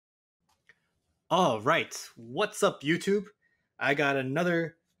All right, what's up, YouTube? I got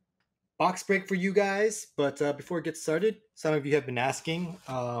another box break for you guys, but before it gets started, some of you have been asking,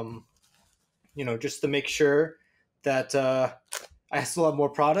 just to make sure that I still have more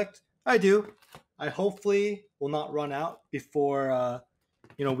product. I do. I hopefully will not run out before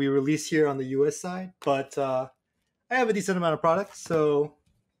we release here on the US side, but I have a decent amount of product, so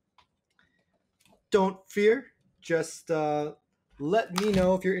don't fear. Just let me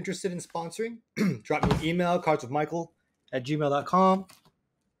know if you're interested in sponsoring. Drop me an email, cardswithmichael@gmail.com,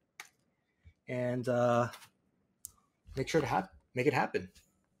 and make sure to make it happen.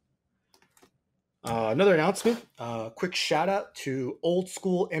 Another announcement, quick shout out to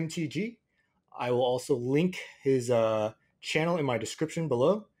oldschoolmtg. I will also link his channel in my description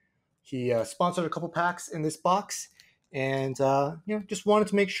below. He sponsored a couple packs in this box, and just wanted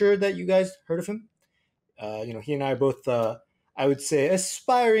to make sure that you guys heard of him. He and I are both, I would say,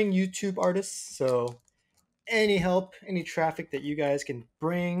 aspiring YouTube artists. So any help, any traffic that you guys can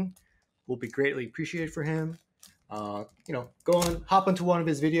bring will be greatly appreciated for him. Go on, hop into one of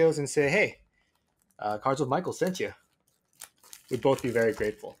his videos and say, hey, Cards with Michael sent you. We'd both be very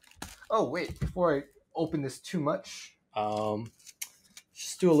grateful. Oh, wait, before I open this too much,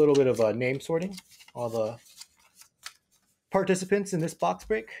 just do a little bit of name sorting. All the participants in this box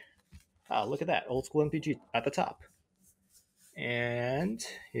break. Look at that, Old School MTG at the top. And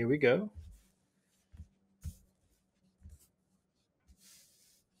here we go.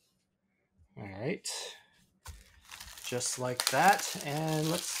 All right. Just like that. And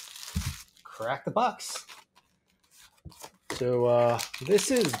let's crack the box. So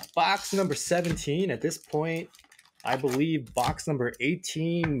this is box number 17. At this point, I believe box number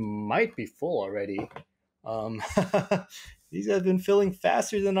 18 might be full already. These have been filling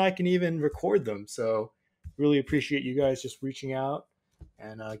faster than I can even record them. So really appreciate you guys just reaching out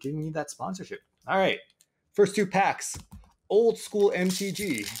and giving me that sponsorship. All right, first two packs. Old School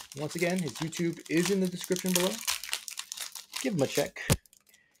MTG. Once again, his YouTube is in the description below. Give him a check.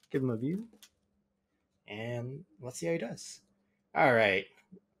 Give him a view. And let's see how he does. All right.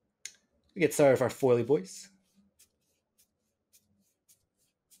 We get started with our foily boys.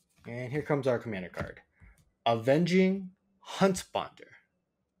 And here comes our commander card. Avenging Huntbonder.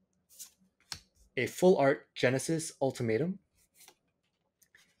 A full art Genesis Ultimatum.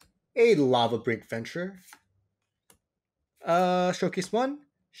 A Lava Brig Venture. Showcase 1,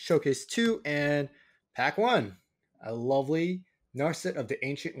 Showcase 2, and Pack 1. A lovely Narset of the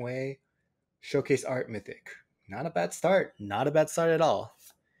Ancient Way Showcase Art Mythic. Not a bad start. Not a bad start at all.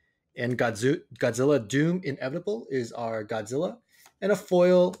 And Godzilla Doom Inevitable is our Godzilla. And a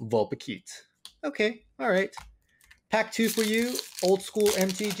foil Vulpikeet. Okay, all right. Pack 2 for you, Old School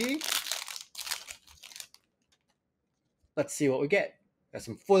MTG. Let's see what we get. Got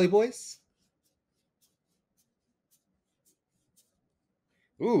some foily boys.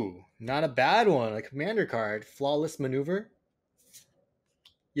 Ooh, not a bad one. A commander card. Flawless Maneuver.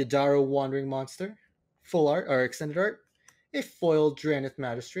 Yadaro Wandering Monster. Full art, or extended art. A foil Dranith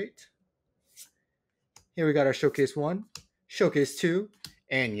Magistrate. Here we got our Showcase 1. Showcase 2.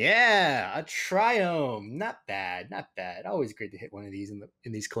 And yeah, a Triome. Not bad, not bad. Always great to hit one of these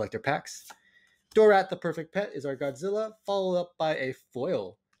in these collector packs. Dorat the Perfect Pet is our Godzilla, followed up by a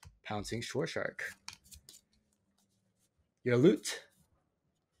foil Pouncing Shore Shark. Your loot.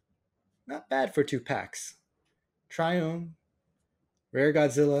 Not bad for 2 packs. Triome, Rare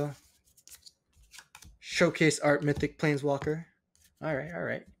Godzilla, Showcase Art Mythic Planeswalker. All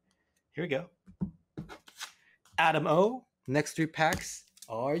right. Here we go. Adam O, next 3 packs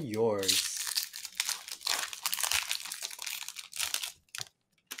are yours.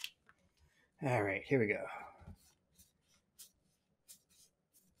 All right, here we go.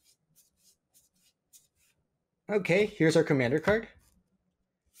 Okay, here's our commander card.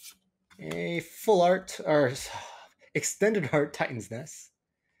 A full art, or extended art Titan's Nest.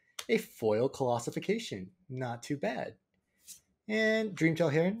 A foil Colossification. Not too bad. And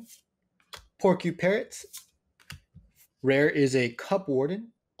Dreamtail Heron. Porcu Parrot. Rare is a Cup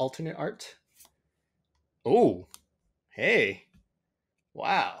Warden. Alternate art. Oh, hey.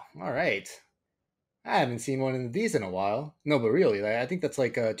 Wow, all right. I haven't seen one of these in a while. No, but really, I think that's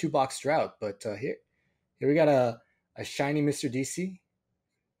like a 2-box drought. But here we got a shiny Mr. DC.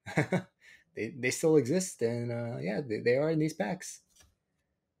 they still exist, and yeah, they are in these packs.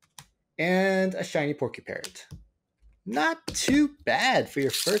 And a shiny Porcu Parrot. Not too bad for your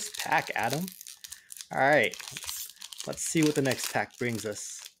first pack, Adam. All right, let's see what the next pack brings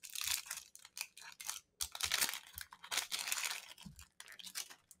us.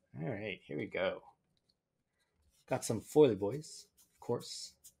 All right, here we go. Got some foily boys, of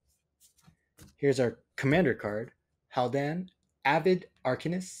course. Here's our commander card, Haldan, Avid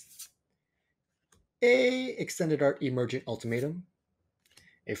Arcanist, a Extended Art Emergent Ultimatum,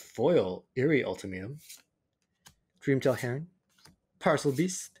 a foil Eerie Ultimatum, Dreamtail Heron, Parcel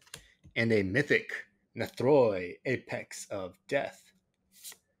Beast, and a mythic Nathroi, Apex of Death.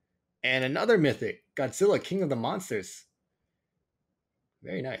 And another mythic, Godzilla, King of the Monsters.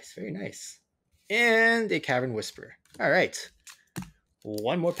 Very nice, very nice. And a Cavern Whisperer. All right.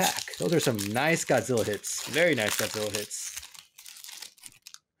 One more pack. Those are some nice Godzilla hits. Very nice Godzilla hits.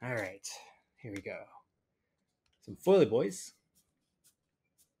 All right. Here we go. Some foily boys.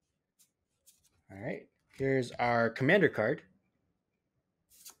 All right. Here's our commander card.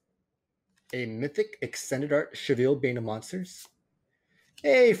 A mythic extended art Cheville Bane of Monsters.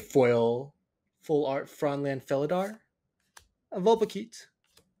 A foil full art Fronland Felidar. A Vulpikeet.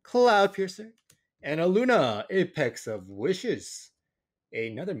 Cloud Piercer. And a Luna Apex of Wishes.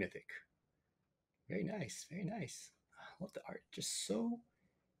 Another mythic. Very nice. Very nice. I love the art. Just so...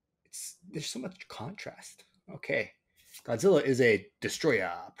 there's so much contrast. Okay. Godzilla is a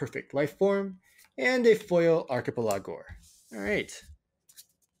Destroyer, Perfect Life Form, and a foil Archipelagor. All right.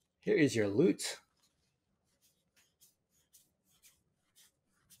 Here is your loot.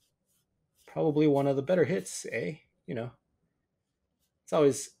 Probably one of the better hits, eh? You know, it's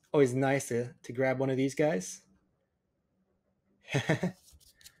always nice to grab one of these guys.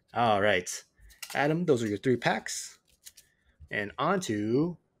 All right. Adam, those are your 3 packs. And on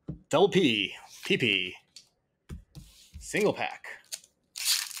to Double P, PP. Single pack.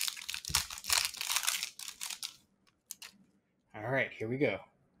 All right, here we go.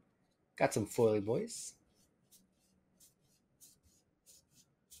 Got some foily boys.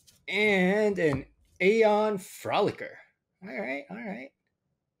 And an Aeon Frolicker. All right.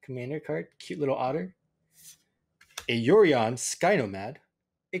 Commander card, cute little otter. A Yorion Sky Nomad,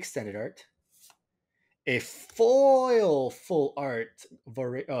 extended art. A foil full art,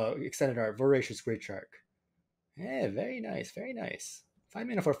 extended art, Voracious Great Shark. Yeah, very nice, very nice. 5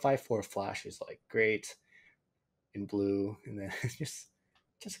 mana for 5/4 flash is like great in blue, and then just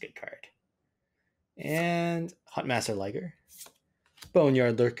a good card. And Huntmaster Liger,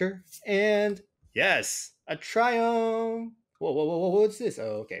 Boneyard Lurker, and yes, a Triumph. Whoa, what's this?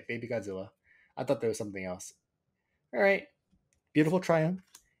 Oh, okay, Baby Godzilla. I thought there was something else. All right, beautiful Triumph,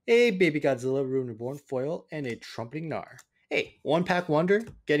 a Baby Godzilla Ruin Reborn foil, and a Trumpeting Gnar. Hey, 1-pack wonder,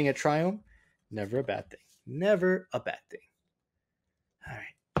 getting a Triumph, never a bad thing. Never a bad thing. All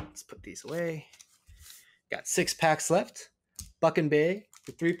right, let's put these away. Got 6 packs left. Buck and Bay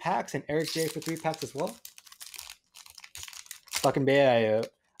for 3 packs, and Eric J for 3 packs as well. Buck and Bay,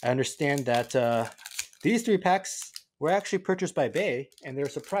 I understand that these 3 packs were actually purchased by Bay, and they're a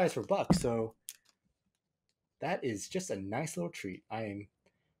surprise for Buck. So that is just a nice little treat. I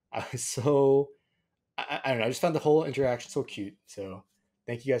was so I don't know. I just found the whole interaction so cute. So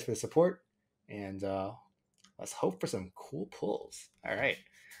thank you guys for the support, and let's hope for some cool pulls. All right,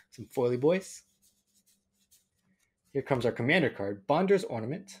 some foily boys. Here comes our commander card, Bonder's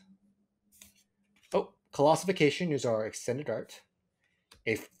Ornament. Oh, Colossification is our extended art.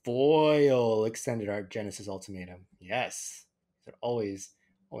 A foil extended art Genesis Ultimatum. Yes, they're always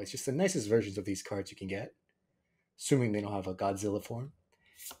just the nicest versions of these cards you can get, assuming they don't have a Godzilla form.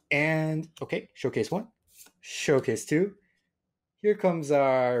 And okay, Showcase 1, Showcase 2. Here comes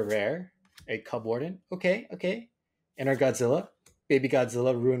our rare, a Cub Warden. Okay. And our Godzilla, Baby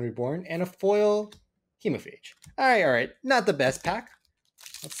Godzilla Ruin Reborn, and a foil Hemophage. All right. Not the best pack.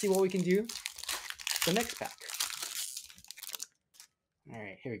 Let's see what we can do the next pack. All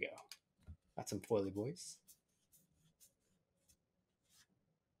right, here we go. Got some foily boys.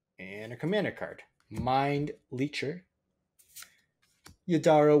 And a commander card, Mind Leecher.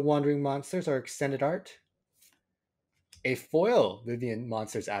 Yadaro Wandering Monsters are extended art. A foil Vivian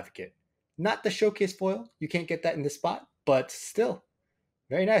Monsters Advocate. Not the showcase foil. You can't get that in this spot, but still.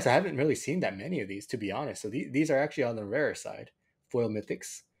 Very nice. I haven't really seen that many of these, to be honest. So these are actually on the rarer side. Foil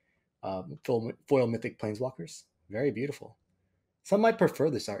Mythics. Foil Mythic Planeswalkers. Very beautiful. Some might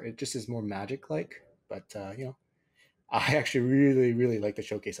prefer this art. It just is more Magic-like. But, you know, I actually really, really like the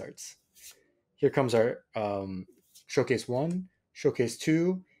showcase arts. Here comes our Showcase 1, Showcase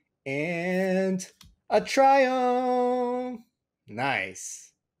 2, and a Triumph!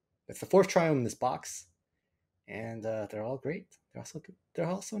 Nice. That's the 4th Triumph in this box. And they're all great. They're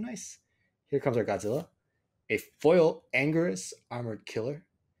also nice. Here comes our Godzilla, a foil Angerus Armored Killer,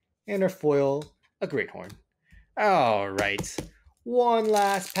 and our foil, a Great Horn. All right. One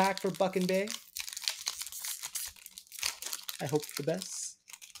last pack for Buck and Bay. I hope for the best.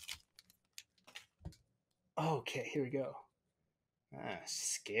 Okay, here we go.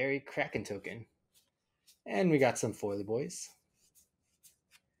 Scary Kraken token. And we got some foily boys.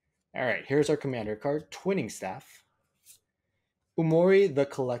 All right, here's our commander card, Twinning Staff. Umori the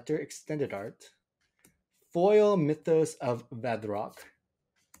Collector Extended Art. Foil Mythos of Vadrok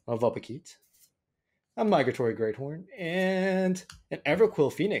of Upakit. A Migratory Greathorn. And an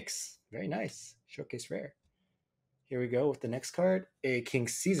Everquill Phoenix. Very nice. Showcase rare. Here we go with the next card, a King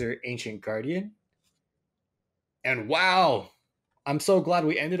Caesar Ancient Guardian. And wow, I'm so glad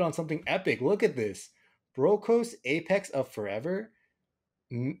we ended on something epic. Look at this. Brokos Apex of Forever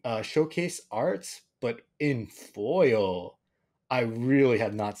showcase arts, but in foil. I really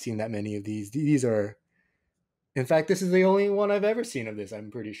have not seen that many of these. These are, in fact, this is the only one I've ever seen of this, I'm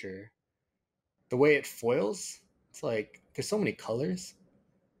pretty sure. The way it foils, it's like, there's so many colors.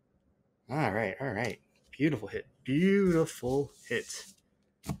 All right. Beautiful hit. Beautiful hit.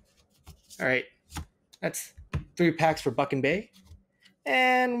 All right. That's 3 packs for Buck and Bay.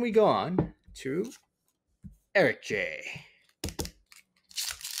 And we go on to Eric J.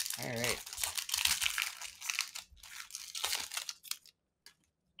 All right.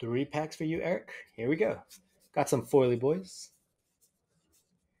 3 packs for you, Eric. Here we go. Got some foily boys.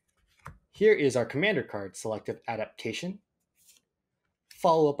 Here is our commander card, Selective Adaptation.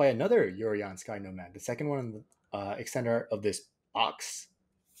 Followed up by another Yorion Sky Nomad, the second one on the extender of this box.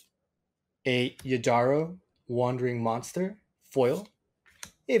 A Yadaro Wandering Monster, foil.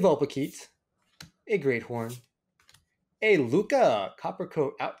 A Vulpikeet. A Greathorn. A Luca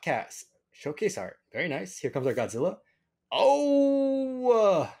Coppercoat Outcast, showcase art. Very nice. Here comes our Godzilla.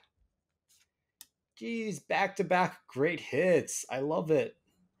 Oh! Geez, back-to-back great hits. I love it.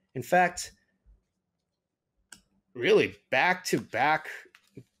 In fact, really, back-to-back.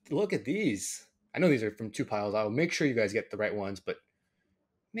 Look at these. I know these are from 2 piles. I'll make sure you guys get the right ones, but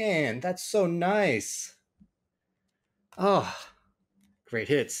man, that's so nice. Oh, great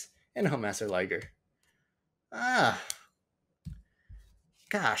hits. And Huntmaster Liger.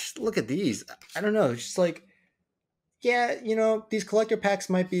 Gosh, look at these. I don't know. It's just like, yeah, you know, these collector packs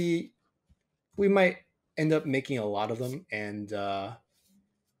might be, we might end up making a lot of them, and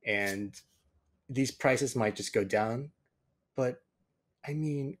these prices might just go down. But I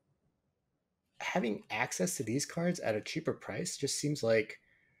mean, having access to these cards at a cheaper price just seems like,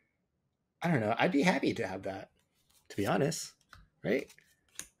 I don't know, I'd be happy to have that, to be honest, right?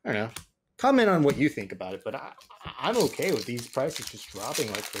 I don't know. Comment on what you think about it, but I'm okay with these prices just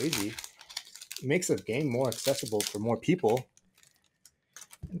dropping like crazy. It makes the game more accessible for more people.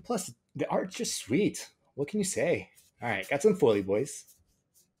 And plus, the art's just sweet. What can you say? All right, got some foily boys.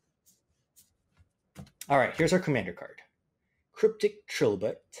 All right, here's our commander card. Cryptic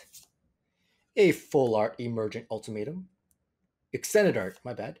Trilobite. A full art Emergent Ultimatum. Extended art,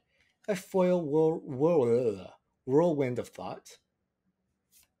 my bad. A foil Whirlwind of Thought.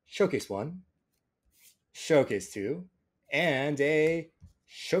 Showcase 1. Showcase 2. And a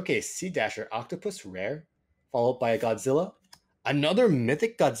Showcase Sea Dasher Octopus rare. Followed by a Godzilla. Another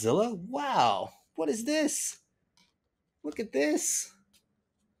Mythic Godzilla? Wow. What is this? Look at this.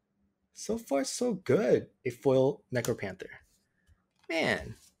 So far, so good. A foil Necropanther.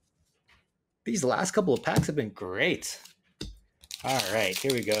 Man. These last couple of packs have been great. All right,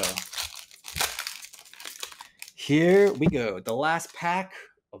 here we go. Here we go. The last pack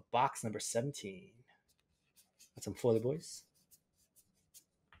of box number 17. Got some foily boys.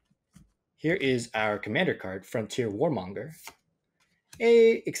 Here is our commander card, Frontier Warmonger.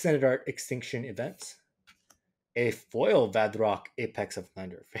 A extended art Extinction Event. A foil Vadrok Apex of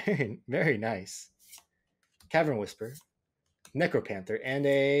Thunder. Very, very nice. Cavern Whisper. Necropanther. And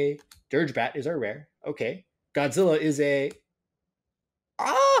a Dirgebat is our rare. Okay. Godzilla is a...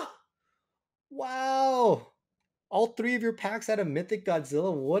 Wow! All 3 of your packs had a Mythic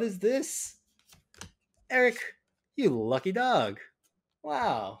Godzilla. What is this? Eric, you lucky dog.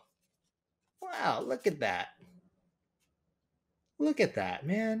 Wow. Wow, look at that. Look at that,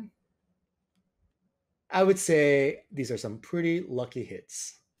 man. I would say these are some pretty lucky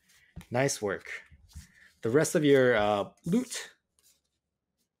hits. Nice work. The rest of your loot.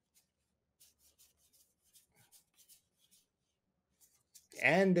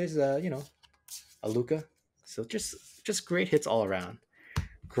 And there's a Luca. So just great hits all around.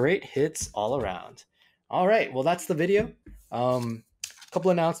 Great hits all around. All right, well, that's the video.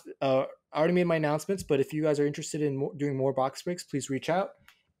 Couple announcements. I already made my announcements, but if you guys are interested in doing more box breaks, please reach out.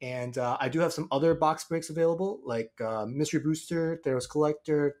 And I do have some other box breaks available, like Mystery Booster, Theros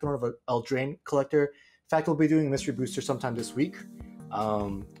Collector, Throne of Eldraine Collector. In fact, we'll be doing a Mystery Booster sometime this week. We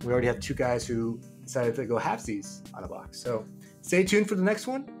already have 2 guys who decided to go halvesies on a box. So stay tuned for the next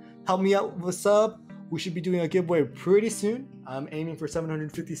one. Help me out with a sub we should be doing a giveaway pretty soon. I'm aiming for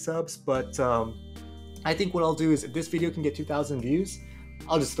 750 subs, but I think what I'll do is if this video can get 2,000 views,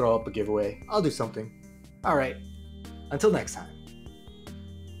 I'll just throw up a giveaway. I'll do something. All right, until next time.